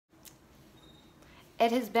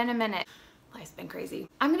It has been a minute. Life's been crazy.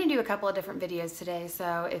 I'm gonna do a couple of different videos today,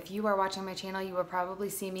 so if you are watching my channel, you will probably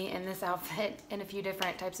see me in this outfit in a few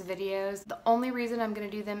different types of videos. The only reason I'm gonna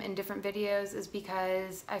do them in different videos is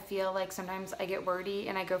because I feel like sometimes I get wordy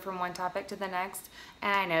and I go from one topic to the next,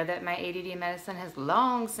 and I know that my ADD medicine has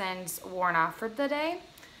long since worn off for the day.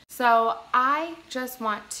 So I just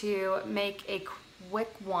want to make a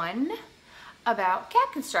quick one about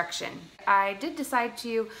cap construction. I did decide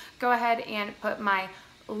to go ahead and put my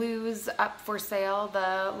Lose up for sale,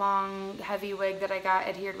 the long heavy wig that I got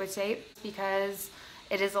adhered with tape, because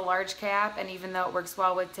it is a large cap, and even though it works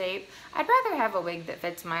well with tape, I'd rather have a wig that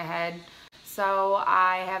fits my head. So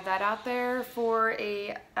I have that out there for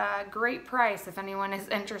a great price if anyone is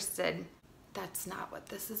interested. That's not what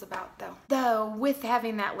this is about though. Though with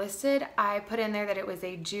having that listed, I put in there that it was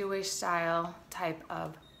a Jewish style type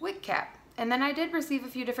of wig cap. And then I did receive a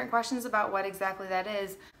few different questions about what exactly that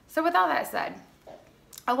is. So with all that said,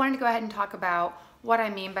 I wanted to go ahead and talk about what I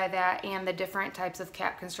mean by that and the different types of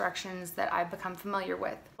cap constructions that I've become familiar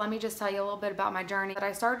with. Let me just tell you a little bit about my journey.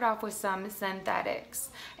 I started off with some synthetics,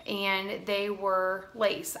 and they were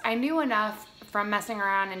lace. I knew enough from messing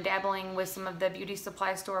around and dabbling with some of the beauty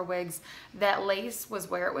supply store wigs that lace was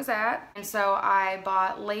where it was at. And so I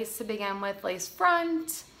bought lace to begin with, lace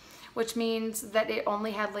front, which means that it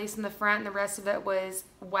only had lace in the front and the rest of it was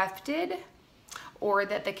wefted, or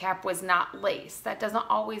that the cap was not lace. That doesn't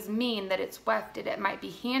always mean that it's wefted. It might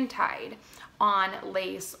be hand tied on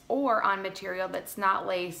lace or on material that's not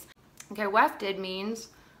lace. Okay, wefted means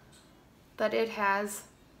that it has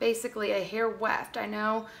basically a hair weft. I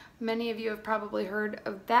know many of you have probably heard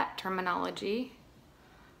of that terminology.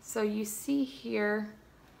 So you see here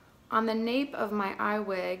on the nape of my eye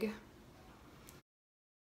wig,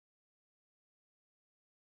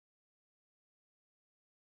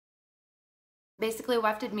 basically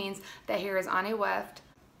wefted means the hair is on a weft.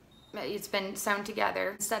 It's been sewn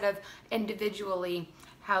together instead of individually,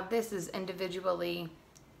 how this is individually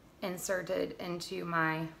inserted into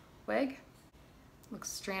my wig. Looks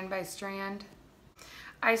strand by strand.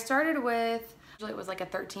 I started with, it was like a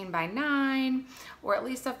 13 by 9, or at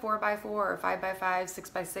least a 4 by 4 or 5 by 5, 6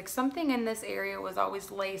 by 6. Something in this area was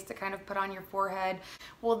always lace to kind of put on your forehead.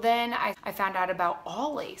 Well, then I found out about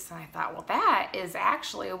all lace, and I thought, well, that is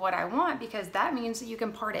actually what I want, because that means that you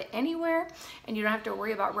can part it anywhere and you don't have to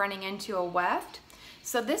worry about running into a weft.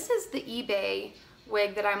 So this is the eBay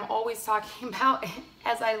wig that I'm always talking about.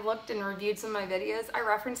 As I looked and reviewed some of my videos, I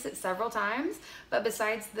referenced it several times, but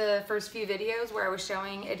besides the first few videos where I was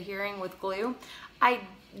showing adhering with glue, I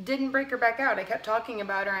didn't break her back out. I kept talking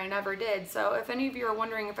about her, I never did. So if any of you are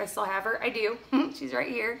wondering if I still have her, I do. She's right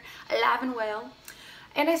here, alive and well.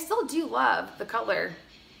 And I still do love the color.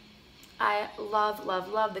 I love, love,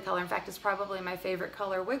 love the color. In fact, it's probably my favorite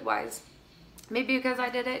color wig-wise. Maybe because I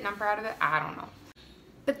did it and I'm proud of it, I don't know.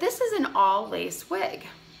 But this is an all lace wig.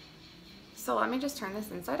 So let me just turn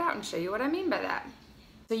this inside out and show you what I mean by that.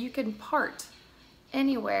 So you can part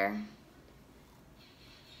anywhere.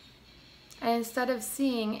 And instead of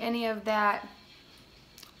seeing any of that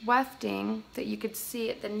wefting that you could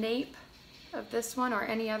see at the nape of this one or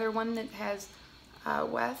any other one that has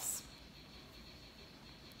wefts.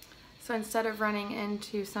 So instead of running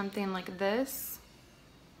into something like this,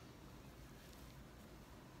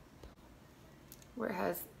 where it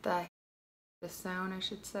has the sewn, I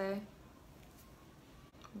should say,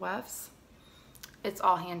 wefts, it's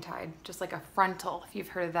all hand tied, just like a frontal, if you've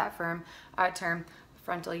heard of that term.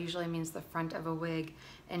 Frontal usually means the front of a wig,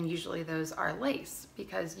 and usually those are lace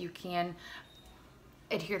because you can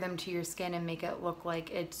adhere them to your skin and make it look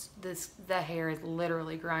like the hair is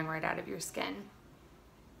literally growing right out of your skin.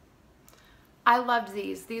 I loved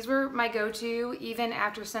these. These were my go-to even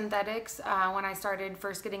after synthetics when I started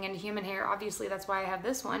first getting into human hair. Obviously, that's why I have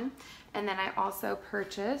this one. And then I also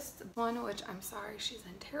purchased one, which I'm sorry, she's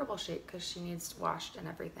in terrible shape because she needs washed and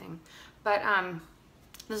everything. But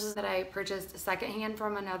this is that I purchased secondhand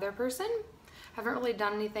from another person. Haven't really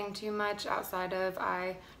done anything too much outside of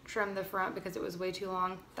I trimmed the front because it was way too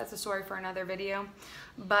long. That's a story for another video.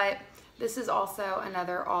 But this is also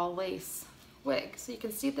another all lace wig, so you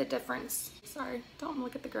can see the difference. Sorry, don't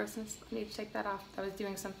look at the grossness. I need to take that off. I was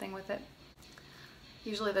doing something with it.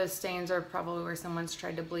 Usually those stains are probably where someone's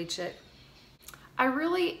tried to bleach it. I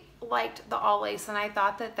really liked the all lace, and I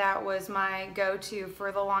thought that that was my go-to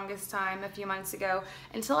for the longest time a few months ago,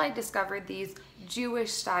 until I discovered these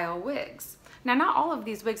Jewish style wigs. Now, not all of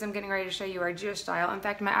these wigs I'm getting ready to show you are Jewish style. In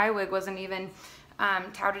fact, my eye wig wasn't even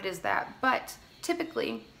touted as that, but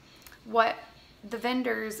typically what the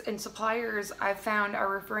vendors and suppliers I've found are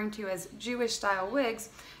referring to as Jewish style wigs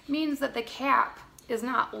means that the cap is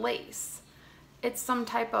not lace. it's some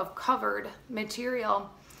type of covered material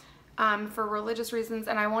for religious reasons,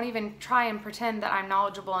 and I won't even try and pretend that I'm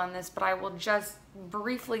knowledgeable on this, but I will just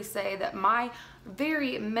briefly say that my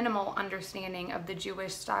very minimal understanding of the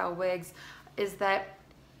Jewish style wigs is that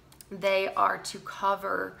they are to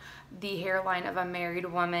cover the hairline of a married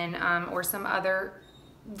woman, or some other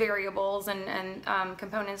variables and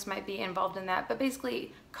components might be involved in that, but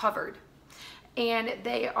basically covered. And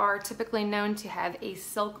they are typically known to have a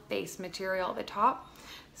silk-based material at the top.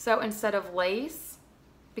 So instead of lace,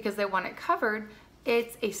 because they want it covered,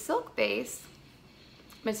 it's a silk-based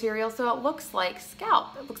material, so it looks like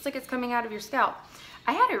scalp. It looks like it's coming out of your scalp.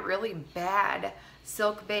 I had a really bad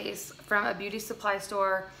silk base from a beauty supply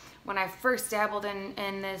store when I first dabbled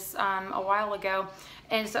in this a while ago,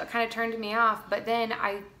 and so it kind of turned me off, but then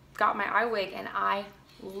I got my eye wig and I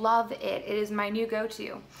love it. It is my new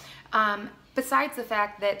go-to. Besides the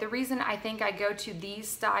fact that the reason I think I go to these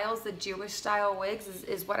styles, the Jewish style wigs,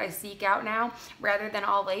 is what I seek out now rather than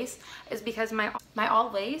all lace, is because my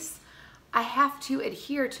all lace, I have to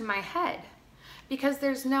adhere to my head, because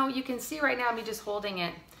there's no, you can see right now me just holding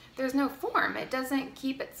it, there's no form. It doesn't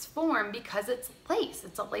keep its form because it's lace.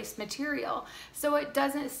 It's a lace material. So it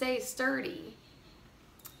doesn't stay sturdy.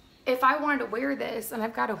 If I wanted to wear this, and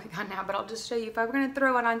I've got a wig on now, but I'll just show you, if I were going to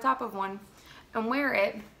throw it on top of one and wear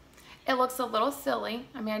it, it looks a little silly.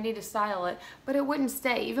 I mean, I need to style it, but it wouldn't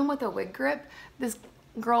stay. Even with a wig grip, this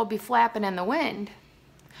girl would be flapping in the wind.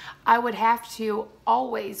 I would have to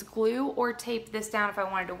always glue or tape this down if I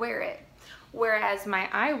wanted to wear it. Whereas my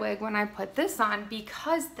eye wig, when I put this on,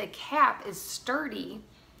 because the cap is sturdy,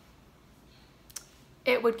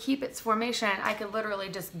 it would keep its formation. I could literally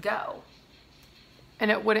just go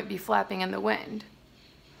and it wouldn't be flapping in the wind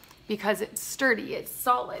because it's sturdy, it's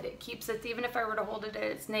solid, it keeps its, even if I were to hold it at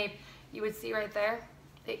its nape, you would see right there,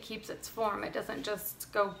 it keeps its form. It doesn't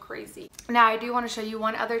just go crazy. Now I do want to show you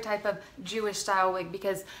one other type of Jewish style wig,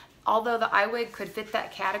 because although the eye wig could fit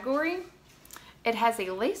that category, it has a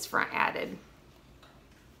lace front added.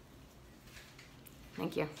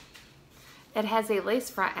 Thank you. It has a lace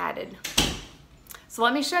front added. So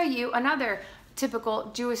let me show you another typical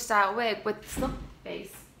Jewish style wig with slip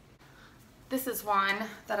base. This is one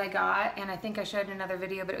that I got, and I think I showed in another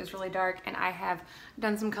video, but it was really dark, and I have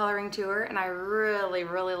done some coloring to her, and I really,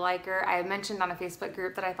 really like her. I mentioned on a Facebook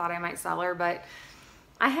group that I thought I might sell her, but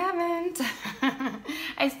I haven't.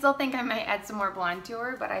 I still think I might add some more blonde to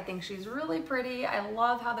her, but I think she's really pretty. I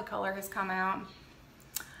love how the color has come out.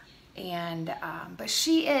 And, but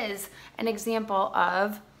she is an example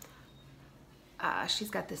of, she's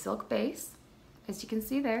got the silk base, as you can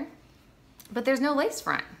see there, but there's no lace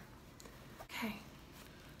front. Okay,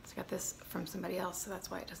 so I got this from somebody else, so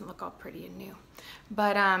that's why it doesn't look all pretty and new.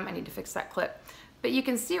 But I need to fix that clip. But you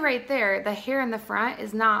can see right there, the hair in the front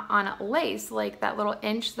is not on lace, like that little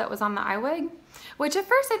inch that was on the eye wig, which at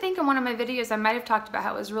first I think in one of my videos I might have talked about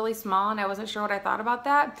how it was really small and I wasn't sure what I thought about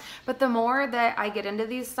that. But the more that I get into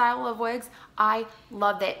these style of wigs, I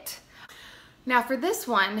love it. Now for this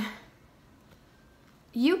one,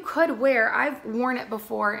 you could wear, I've worn it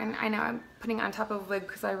before, and I know I'm putting it on top of a wig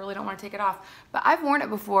because I really don't want to take it off, but I've worn it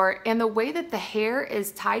before, and the way that the hair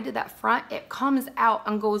is tied to that front, it comes out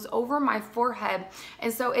and goes over my forehead,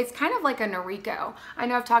 and so it's kind of like a Noriko. I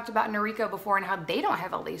know I've talked about Noriko before and how they don't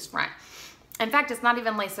have a lace front. In fact, it's not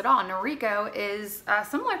even lace at all. Noriko is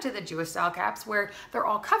similar to the Jewish style caps where they're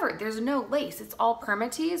all covered. There's no lace. It's all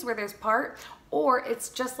permatease where there's part, or it's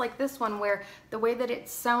just like this one where the way that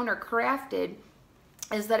it's sewn or crafted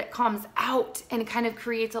is that it comes out and it kind of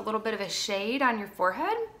creates a little bit of a shade on your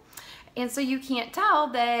forehead. And so you can't tell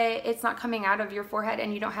that it's not coming out of your forehead,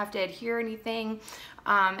 and you don't have to adhere anything,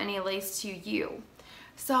 any lace to you.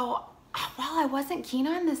 So while I wasn't keen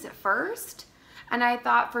on this at first, and I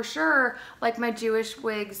thought for sure, like my Jewish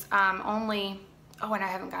wigs only, oh, and I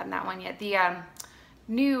haven't gotten that one yet, the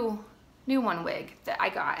new one wig that I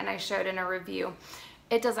got and I showed in a review,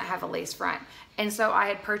 it doesn't have a lace front. And so I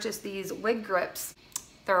had purchased these wig grips.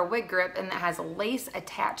 They're a wig grip and that has lace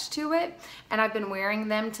attached to it, and I've been wearing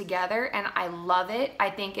them together and I love it.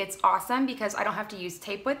 I think it's awesome because I don't have to use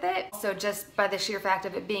tape with it. So just by the sheer fact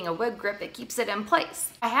of it being a wig grip, it keeps it in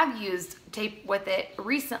place. I have used tape with it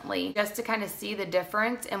recently just to kind of see the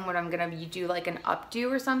difference in what I'm gonna do, like an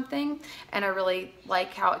updo or something, and I really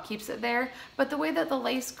like how it keeps it there. But the way that the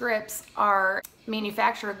lace grips are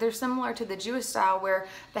manufactured, they're similar to the Jewish style where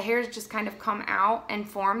the hairs just kind of come out and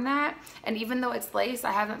form that, and even though it's lace,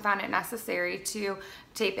 I haven't found it necessary to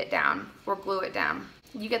tape it down or glue it down.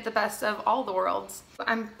 you get the best of all the worlds.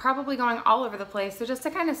 I'm probably going all over the place, so just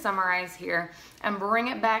to kind of summarize here and bring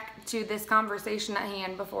it back to this conversation at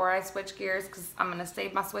hand before I switch gears, because I'm going to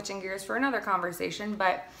save my switching gears for another conversation,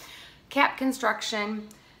 but cap construction.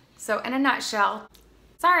 So in a nutshell,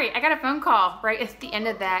 sorry, I got a phone call right at the end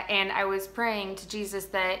of that, and I was praying to Jesus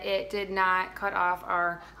that it did not cut off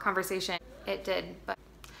our conversation. It did, but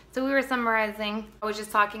so we were summarizing. I was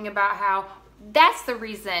just talking about how that's the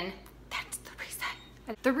reason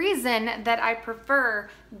that I prefer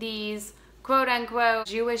these quote unquote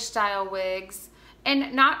Jewish style wigs,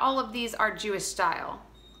 and not all of these are Jewish style.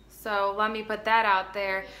 So let me put that out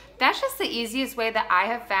there. That's just the easiest way that I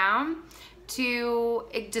have found to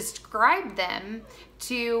describe them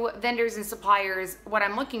to vendors and suppliers what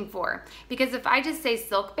I'm looking for. Because if I just say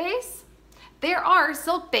silk base, there are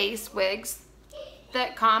silk base wigs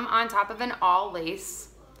that come on top of an all lace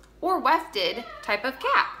or wefted type of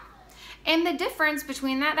cap. And the difference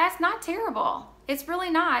between that's not terrible. It's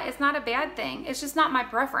really not. It's not a bad thing. It's just not my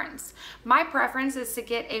preference. My preference is to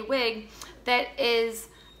get a wig that is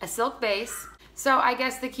a silk base. So I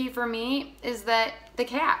guess the key for me is that the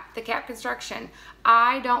cap construction.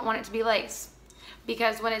 I don't want it to be lace,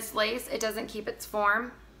 because when it's lace, it doesn't keep its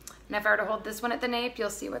form. And if I were to hold this one at the nape, you'll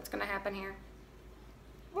see what's gonna happen here.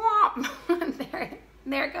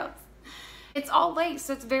 there it goes. It's all lace,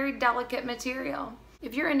 so it's very delicate material.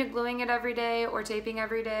 If you're into gluing it every day or taping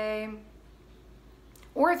every day,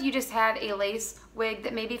 or if you just have a lace wig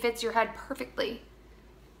that maybe fits your head perfectly,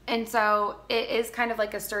 and so it is kind of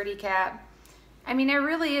like a sturdy cap. I mean, it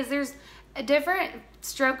really is. There's different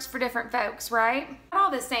strokes for different folks, right? Not all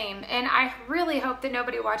the same. And I really hope that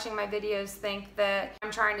nobody watching my videos think that I'm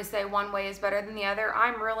trying to say one way is better than the other.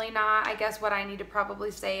 I'm really not. I guess what I need to probably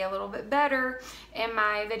say a little bit better in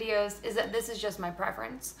my videos is that this is just my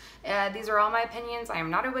preference. These are all my opinions. I am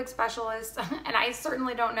not a wig specialist, and I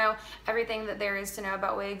certainly don't know everything that there is to know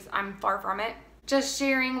about wigs. I'm far from it. Just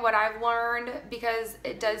sharing what I've learned, because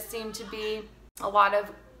it does seem to be a lot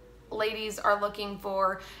of ladies are looking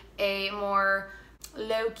for a more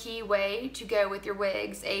low-key way to go with your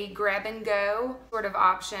wigs, a grab-and-go sort of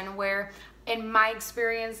option, where in my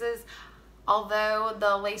experiences, although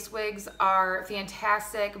the lace wigs are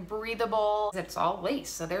fantastic, breathable, it's all lace,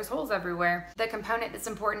 so there's holes everywhere. The component that's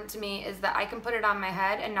important to me is that I can put it on my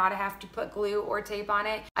head and not have to put glue or tape on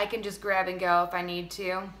it. I can just grab and go if I need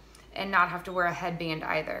to and not have to wear a headband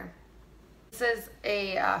either. This is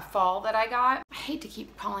a fall that I got. I hate to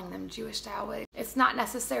keep calling them Jewish style wigs. It's not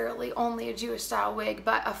necessarily only a Jewish style wig,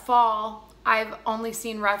 but a fall I've only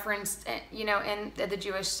seen referenced, you know, in the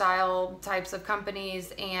Jewish style types of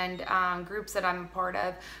companies and groups that I'm a part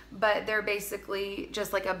of. But they're basically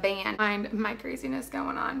just like a band. Find my craziness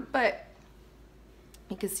going on, but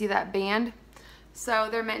you can see that band. So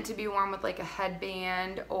they're meant to be worn with like a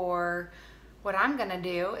headband, or what I'm gonna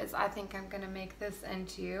do is I think I'm gonna make this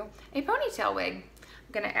into a ponytail wig.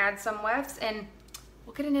 I'm gonna add some wefts, and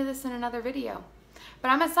we'll get into this in another video. But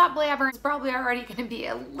I'm gonna stop blabbering. It's probably already gonna be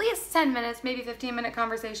at least 10 minutes, maybe 15-minute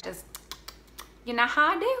conversation. Just, you know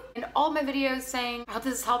how I do. And all my videos saying, I hope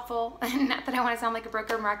this is helpful, and not that I wanna sound like a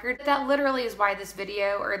broken record. But that literally is why this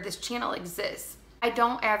video or this channel exists. I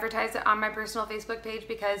don't advertise it on my personal Facebook page,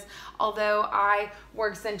 because although I wore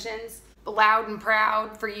extensions loud and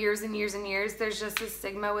proud for years and years and years, there's just this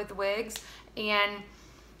stigma with wigs, and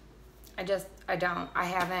I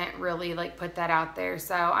haven't really like put that out there.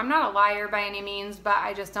 So I'm not a liar by any means, but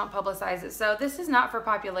I just don't publicize it. So this is not for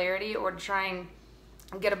popularity or to try and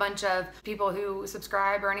get a bunch of people who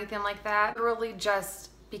subscribe or anything like that. Really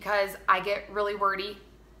just because I get really wordy,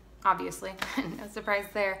 obviously, no surprise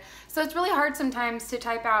there. So it's really hard sometimes to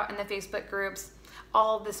type out in the Facebook groups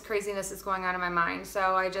all this craziness is going on in my mind.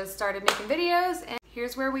 So I just started making videos, and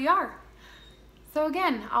here's where we are. So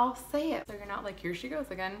again, I'll say it so you're not like, here she goes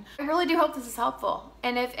again. I really do hope this is helpful.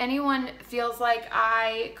 And if anyone feels like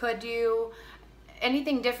I could do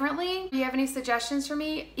anything differently, do you have any suggestions for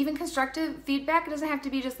me? Even constructive feedback. It doesn't have to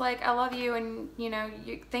be just like, I love you and you know,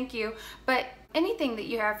 thank you. But anything that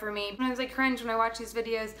you have for me. Sometimes I cringe when I watch these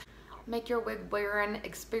videos. Make your wig wearing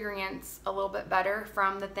experience a little bit better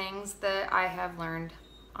from the things that I have learned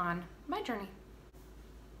on my journey.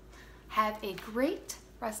 Have a great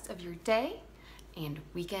rest of your day and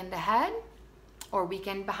weekend ahead, or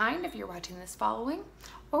weekend behind if you're watching this following,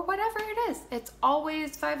 or whatever it is. It's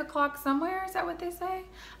always 5 o'clock somewhere, is that what they say?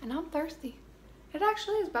 And I'm thirsty. It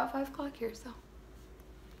actually is about 5 o'clock here, so.